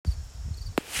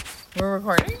We're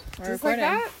recording? We're Just recording.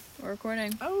 like that? We're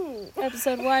recording. Oh.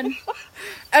 Episode 1.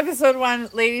 Episode 1,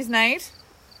 Ladies' Night.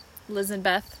 Liz and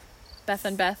Beth. Beth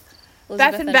and Beth.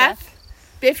 Beth and Beth.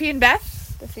 Biffy and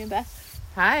Beth. Biffy and Beth.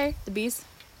 Hi. The bees.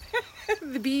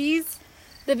 The bees.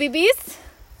 The BBs?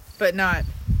 But not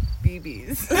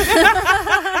BBs.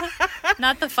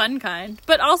 Not the fun kind,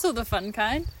 but also the fun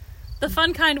kind. The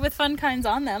fun kind with fun kinds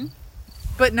on them.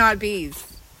 But not bees.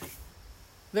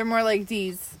 They're more like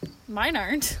D's. Mine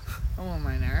aren't. Oh,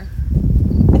 mine are.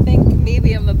 I think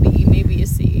maybe I'm a B, maybe a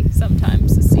C.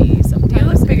 Sometimes a C, sometimes You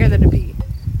look bigger than a bee.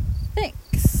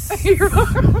 Thanks. Got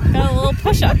a little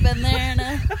push-up in there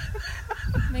to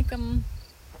make them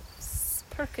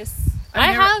perkus. I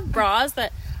have bras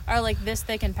that are like this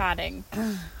thick and padding.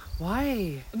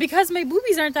 Why? Because my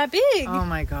boobies aren't that big. Oh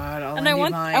my god. And I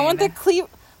want the cleave,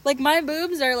 like my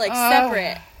boobs are like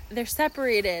separate. They're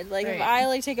separated. Like if I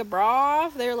like take a bra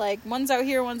off, they're like one's out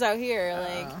here, one's out here.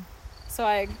 Like so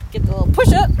I get the little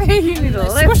push up. You need to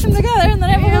squish them together, and then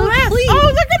I have a little cleave.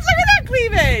 Oh, look at that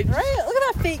cleavage! Right? Look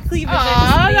at that fake cleavage.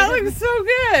 Aw, that looks so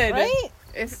good. Right?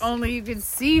 If only you could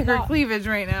see her cleavage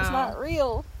right now. It's not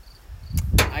real.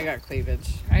 I got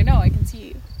cleavage. I know. I can see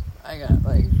you. I got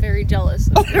like Very jealous.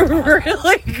 Of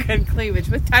really good cleavage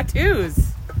with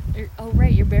tattoos. Oh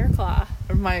right, your bear claw.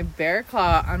 My bear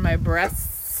claw on my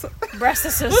breasts.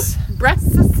 Breastises.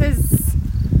 Breastises.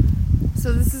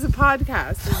 So this is a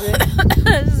podcast, is it?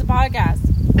 This is a podcast.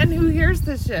 And who hears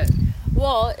this shit?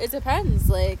 Well, it depends.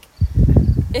 Like,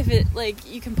 if it,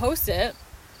 like, you can post it,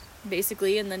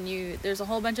 basically, and then there's a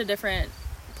whole bunch of different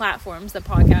platforms that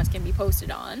podcasts can be posted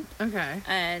on. Okay.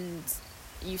 And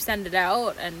you send it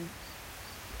out, and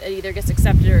it either gets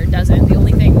accepted or it doesn't. The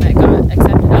only thing that got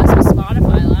accepted us was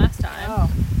Spotify last time. Oh.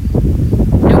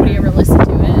 Nobody ever listened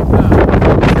to it. Oh.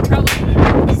 Probably.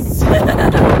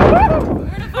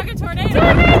 We're in a fucking tornado.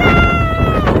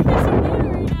 There's a tornado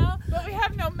right now. But we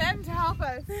have no men to help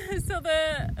us. So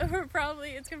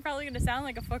it's probably gonna sound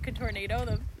like a fucking tornado,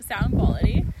 the sound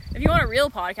quality. If you want a real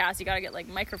podcast, you gotta get like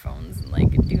microphones and like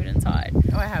do it inside.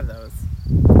 Oh, I have those.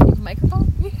 You have a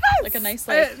microphone? Yes. Like a nice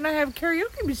like And I have a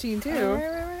karaoke machine too.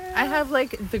 I have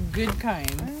like the good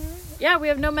kind. Yeah, we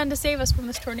have no men to save us from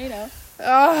this tornado.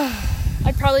 Oh.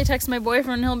 I'd probably text my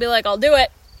boyfriend and he'll be like, I'll do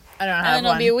it. I don't have And then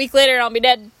one. it'll be a week later and I'll be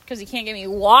dead because he can't get me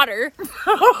water.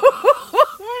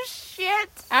 Oh shit.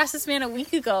 Asked this man a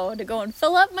week ago to go and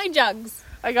fill up my jugs.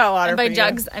 I got water And by for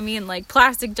jugs, I mean like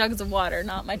plastic jugs of water,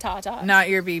 not my tatas. Not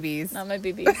your BBs. Not my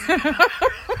babies.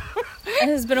 It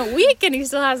has been a week and he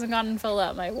still hasn't gone and filled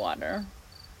out my water.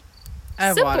 I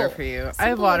have Simple. water for you. I have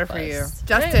Simple water for you. request.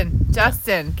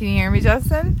 Justin, can you hear me,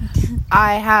 Justin?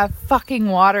 I have fucking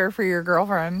water for your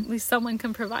girlfriend. At least someone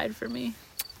can provide for me.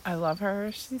 I love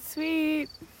her. She's sweet.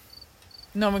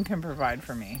 No one can provide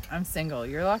for me. I'm single.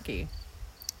 You're lucky.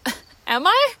 Am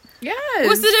I? Yes.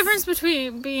 What's the difference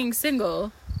between being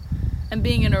single and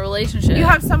being in a relationship? You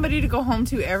have somebody to go home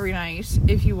to every night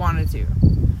if you wanted to.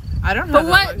 I don't have that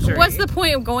luxury. What's the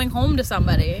point of going home to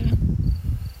somebody?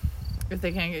 If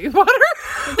they can't get you water?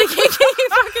 If they can't get you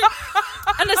fucking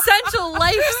an essential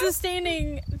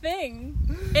life-sustaining thing.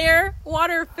 Air,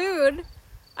 water, food.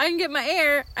 I can get my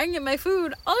air. I can get my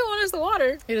food. All I want is the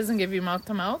water. He doesn't give you mouth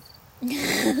to mouth? Only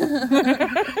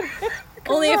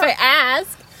if I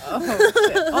ask. Oh,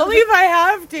 shit. Only if I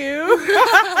have to.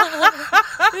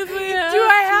 If Do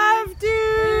I have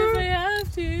If I to?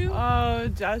 have to. Oh,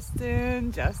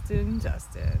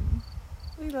 Justin.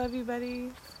 We love you,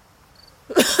 buddy.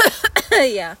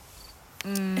 Yeah.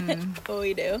 Mm, Oh,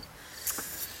 we do.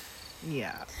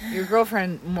 yeah. Your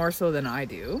girlfriend more so than I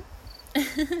do.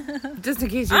 Just in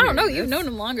case you I don't know. hear You've this. known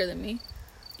him longer than me.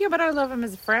 Yeah, but I love him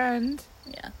as a friend.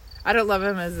 Yeah. I don't love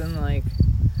him as in like,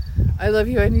 I love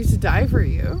you, I need to die for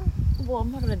you. Well,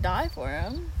 I'm not gonna die for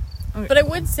him. Okay. But I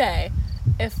would say,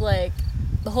 if like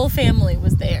the whole family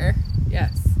was there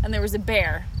Yes. and there was a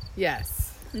bear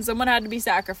Yes. and someone had to be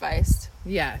sacrificed,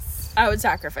 Yes. I would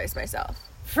sacrifice myself.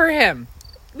 For him.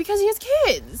 Because he has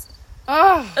kids.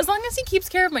 Oh. As long as he keeps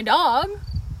care of my dog.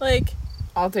 Like,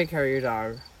 I'll take care of your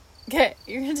dog. okay,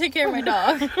 you're gonna take care of my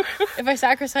dog. If I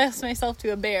sacrifice myself to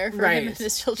a bear for him and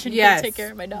his children, you Yes. can take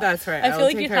care of my dog. That's right. I I'll feel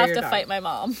like take you'd care of have your to dog. fight my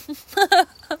mom.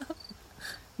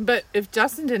 But if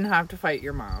Justin didn't have to fight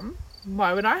your mom,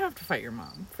 why would I have to fight your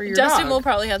mom? For your Justin dog? will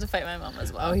probably have to fight my mom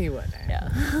as well. Oh, he would. Yeah.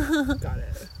 Got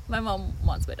it. My mom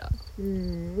wants my dog.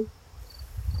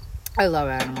 I love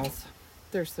animals.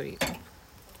 They're sweet.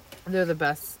 They're the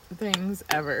best things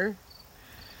ever.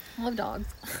 I love dogs.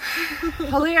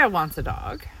 Halia wants a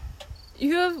dog.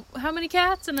 You have how many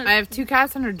cats? And I have 2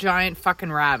 cats and a giant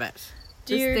fucking rabbit.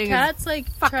 Do your cats like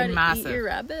try to massive. eat your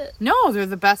rabbit? No, they're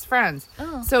the best friends.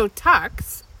 Oh. So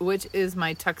Tux, which is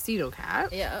my tuxedo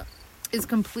cat, is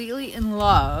completely in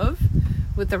love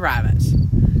with the rabbit.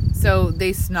 So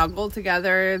they snuggle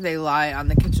together. They lie on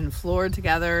the kitchen floor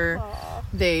together. Aww.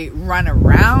 They run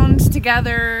around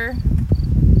together.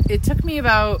 It took me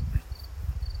about,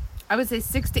 I would say,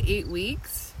 6 to 8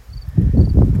 weeks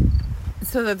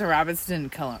so that the rabbits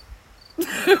didn't kill him.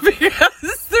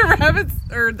 Because the rabbits,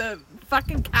 or the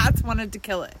fucking cats, wanted to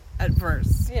kill it at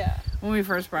first. Yeah. When we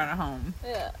first brought it home.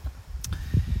 Yeah.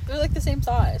 They're like the same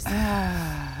size.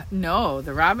 No,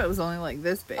 the rabbit was only like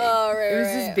this big. Oh, right, it was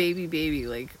right. just baby,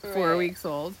 like 4 weeks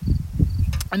old.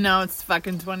 And now it's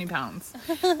fucking 20 pounds.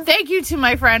 Thank you to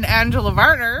my friend Angela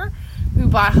Varner, who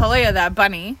bought Halea that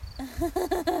bunny.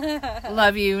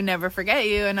 Love you, never forget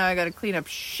you. And now I gotta clean up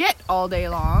shit all day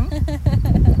long.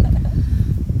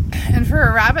 And for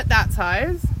a rabbit that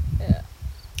size,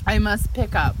 I must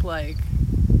pick up like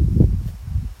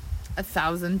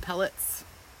 1,000 pellets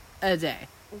a day.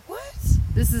 What?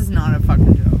 This is not a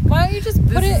fucking joke. Why don't you just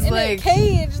put it in a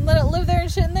cage and let it live there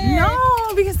and shit in there?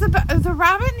 No, because the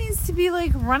rabbit needs to be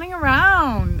like running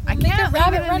around. I can't make a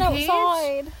rabbit leave it run in a cage.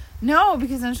 outside. No,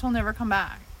 because then she'll never come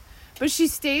back. But she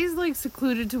stays like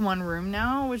secluded to one room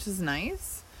now, which is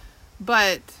nice.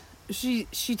 But she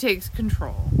takes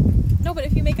control. No, but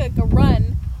if you make like a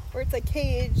run where it's like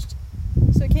caged,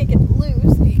 so it can't get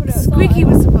loose, you put it outside. Squeaky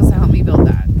was supposed to help me build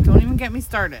that. Don't even get me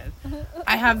started.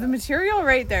 I have the material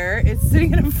right there. It's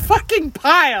sitting in a fucking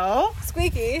pile.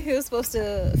 Squeaky, who's supposed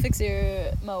to fix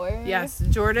your mower. Yes,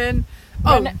 Jordan.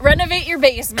 Renovate your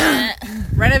basement.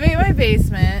 Renovate my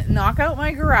basement. Knock out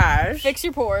my garage. Fix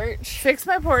your porch. Fix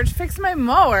my porch. Fix my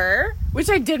mower. Which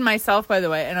I did myself, by the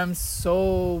way. And I'm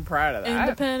so proud of that.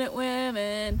 Independent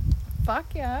women.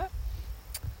 Fuck yeah.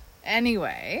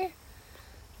 Anyway.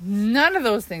 None of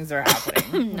those things are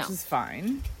happening. No. Which is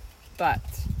fine. But.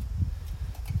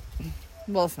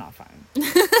 Well, it's not fine.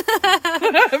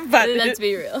 But let's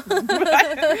be real.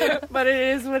 but it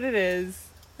is what it is.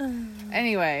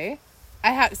 Anyway.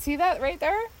 See that right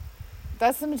there?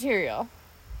 That's the material.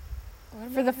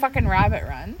 For the fucking rabbit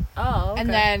run. Oh, okay. And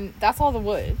then that's all the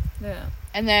wood. Yeah.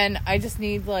 And then I just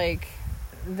need like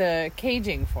the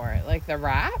caging for it. Like the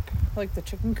wrap. Like the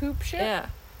chicken coop shit. Yeah.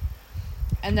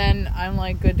 And then I'm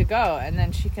like good to go. And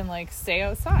then she can like stay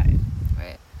outside.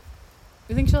 Right.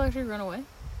 You think she'll actually run away?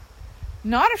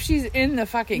 Not if she's in the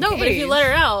fucking cage. No, but if you let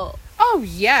her out. Oh,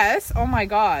 yes. Oh my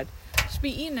God. She'll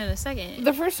be eaten in a second.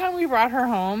 The first time we brought her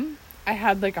home, I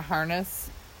had like a harness.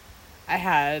 I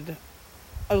had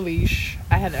a leash.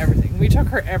 I had everything. We took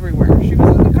her everywhere. She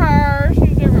was in the car. She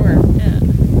was everywhere. Yeah.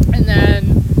 And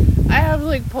then I have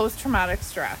like post-traumatic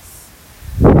stress.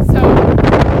 So, over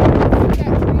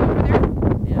there?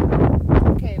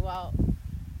 Yeah. Okay, well,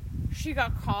 she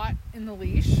got caught in the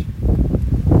leash.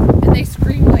 And they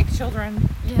scream like children.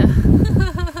 Yeah.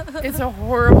 It's a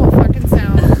horrible fucking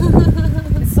sound.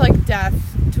 It's like death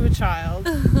to a child.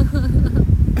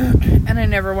 And I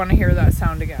never want to hear that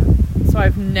sound again. So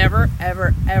I've never,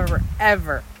 ever, ever,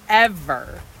 ever,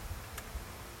 ever,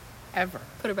 ever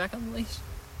put her back on the leash.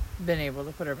 Been able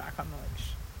to put her back on the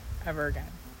leash. Ever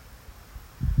again.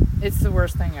 It's the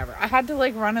worst thing ever. I had to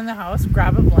like run in the house,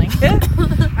 grab a blanket.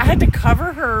 I had to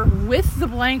cover her with the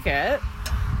blanket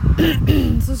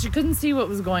so she couldn't see what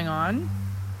was going on.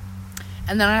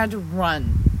 And then I had to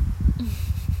run.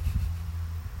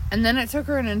 And then it took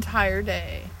her an entire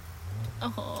day.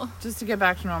 Oh. Just to get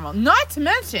back to normal. Not to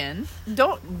mention,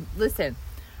 listen,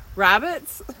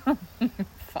 rabbits.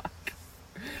 Fuck.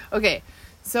 Okay,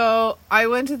 so I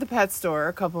went to the pet store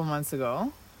a couple months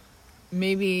ago.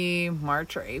 Maybe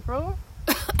March or April.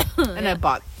 And I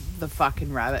bought the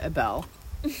fucking rabbit a bell.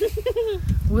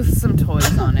 With some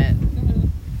toys on it.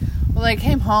 Mm-hmm. Well, I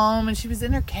came home and she was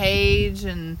in her cage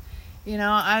and, you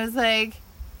know, I was like,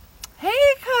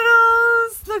 hey,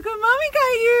 Cuddles, look what Mommy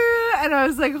got you. And I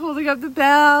was like holding up the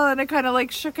bell and I kind of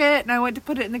like shook it and I went to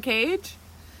put it in the cage.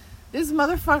 This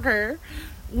motherfucker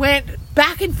went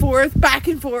back and forth, back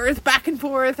and forth, back and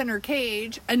forth in her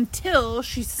cage until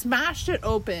she smashed it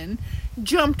open,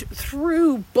 jumped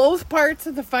through both parts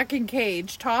of the fucking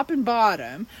cage, top and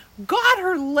bottom, got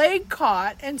her leg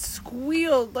caught and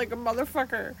squealed like a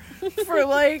motherfucker for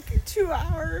like 2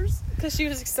 hours. Because she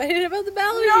was excited about the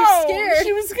bell or no, she was scared?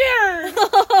 She was scared.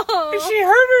 Oh. She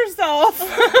hurt herself.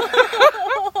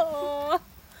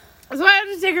 So I had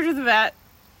to take her to the vet.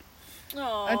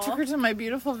 Aww. I took her to my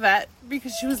beautiful vet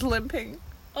because she was limping.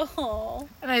 Oh.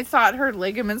 And I thought her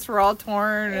ligaments were all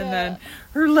torn and then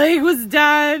her leg was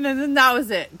done and then that was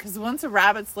it. Because once a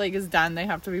rabbit's leg is done, they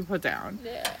have to be put down.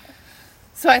 Yeah.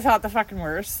 So I thought the fucking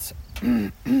worst.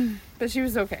 But she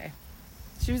was okay.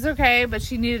 She was okay, but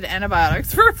she needed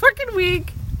antibiotics for a fucking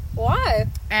week. Why?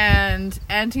 And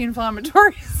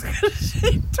anti-inflammatories because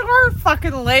she tore her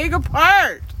fucking leg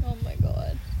apart. Oh my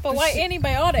god. But why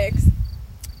antibiotics?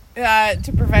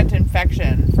 To prevent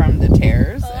infection from the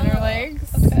tears in her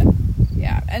legs. Okay.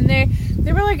 Yeah, and they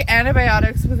were like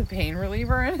antibiotics with a pain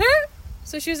reliever in it.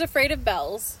 So she was afraid of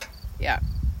bells. Yeah.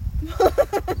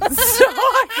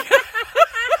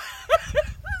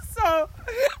 So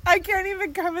I can't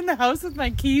even come in the house with my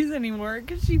keys anymore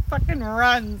because she fucking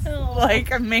runs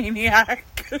like a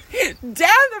maniac down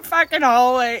the fucking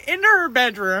hallway into her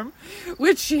bedroom,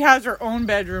 which she has her own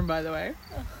bedroom, by the way.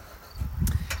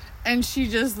 And she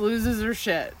just loses her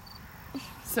shit.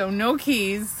 So no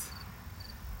keys,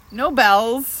 no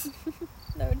bells,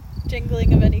 no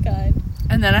jingling of any kind.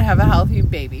 and then I have a healthy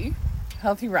baby,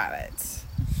 healthy rabbit.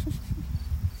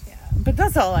 Yeah, but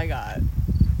that's all I got.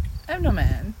 I have no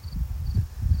man.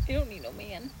 You don't need no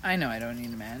man. I know I don't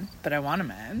need a man, but I want a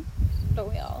man.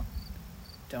 Don't we all?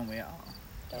 Don't we all?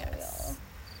 Don't we all?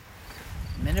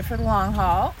 I'm in it for the long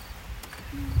haul.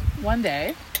 One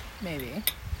day, maybe.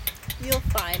 You'll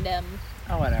find him.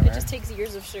 Oh, whatever. It just takes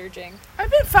years of searching.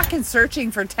 I've been fucking searching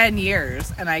for 10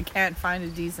 years, and I can't find a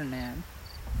decent man.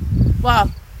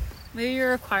 Well, Maybe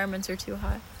your requirements are too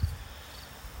high.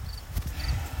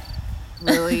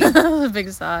 really? A big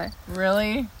sigh.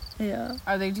 Really? Yeah.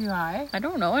 Are they too high? I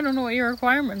don't know. I don't know what your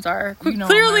requirements are. You know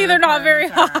Clearly, what my they're not very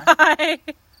requirements are. high.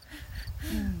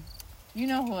 You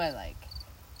know who I like.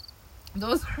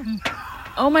 Those are...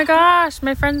 Oh my gosh,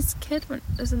 my friend's kid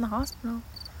is in the hospital.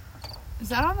 Is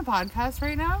that on the podcast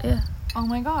right now? Yeah. Oh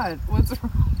my god, what's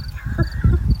wrong with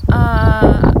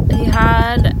her? He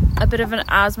had a bit of an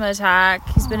asthma attack.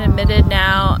 He's been admitted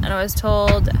now, and I was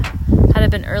told, had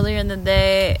it been earlier in the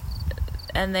day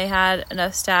and they had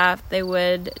enough staff, they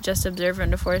would just observe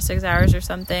him to 4 to 6 hours or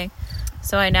something.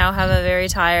 So I now have a very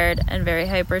tired and very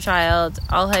hyper child,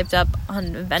 all hyped up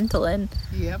on Ventolin.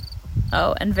 Yep.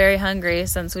 Oh, and very hungry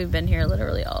since we've been here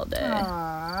literally all day.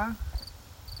 Aww.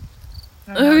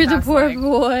 Oh, the poor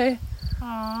boy.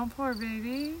 Aw, poor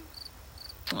baby.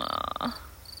 Aw.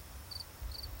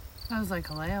 That was like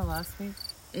Alea last week.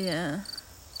 Yeah.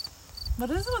 What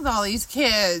is it with all these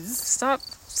kids? Stop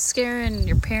scaring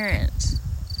your parents.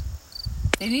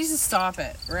 They need to stop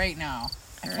it right now.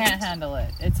 I can't handle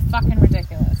it. It's fucking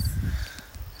ridiculous.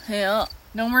 Yeah.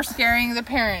 No more scaring the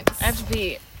parents. I have to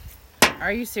pee.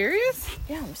 Are you serious?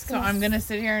 Yeah, I'm just So I'm gonna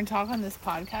sit here and talk on this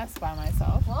podcast by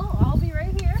myself. Well, I'll be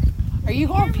right here. Are you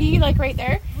going to pee like right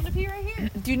there? I'm gonna pee right here.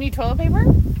 Do you need toilet paper?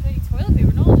 Do I need toilet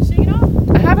paper? No, I'll just shake it off.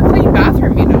 I have a clean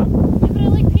bathroom, you know. Yeah, but I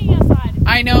like peeing outside.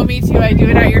 I know, me too. I do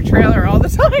it at your trailer all the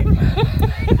time.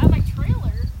 At my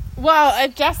trailer? Well,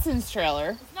 at Justin's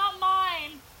trailer. It's not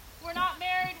mine. We're not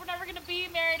married. We're never gonna be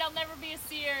married. I'll never be a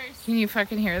Sears. Can you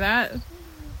fucking hear that?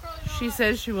 Probably not. She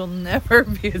says she will never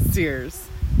be a Sears.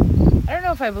 I don't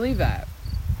know if I believe that.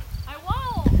 I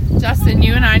won't. Justin,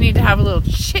 you and I need to have a little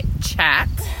chit chat.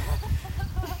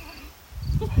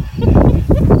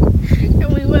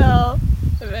 And we will.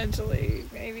 Eventually.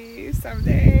 Maybe.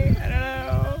 Someday. I don't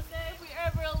know. If we're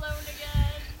ever alone again.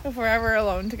 If we're ever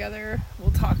alone together,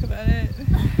 we'll talk about it.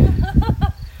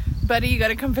 Buddy, you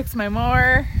gotta come fix my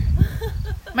mower.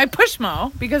 My push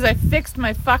mow, because I fixed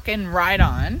my fucking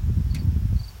ride-on.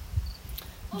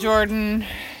 Jordan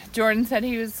said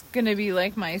he was gonna be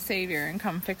like my savior and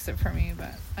come fix it for me,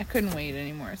 but I couldn't wait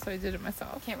anymore, so I did it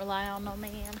myself. Can't rely on no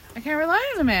man. I can't rely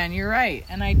on a man, you're right.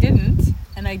 And I didn't,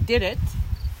 and I did it,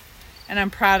 and I'm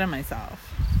proud of myself.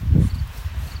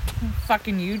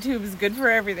 Fucking YouTube is good for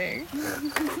everything.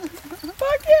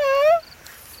 Fuck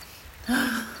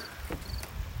yeah!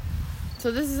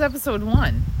 So this is episode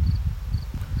 1.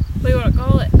 What do you want to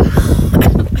call it?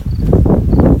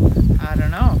 I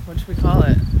don't know. What should we call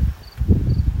it?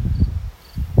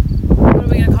 What are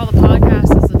we going to call the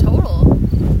podcast as a total?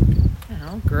 I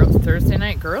don't know. Thursday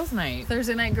night girls night.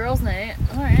 Thursday night girls night.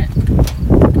 Alright.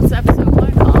 What's episode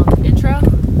 1 called? Intro?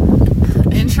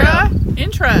 Intra.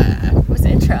 What's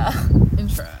intro?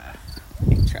 Intra.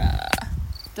 Intra.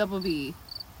 Double B.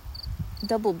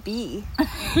 Double B.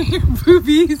 Your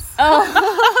boobies. Oh.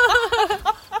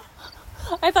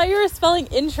 I thought you were spelling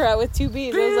intra with 2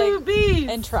 B's. I was like, Boobies.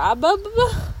 intra.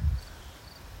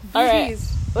 Alright.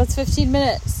 That's 15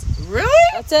 minutes. Really?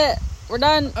 That's it. We're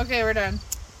done. Okay, we're done.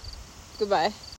 Goodbye.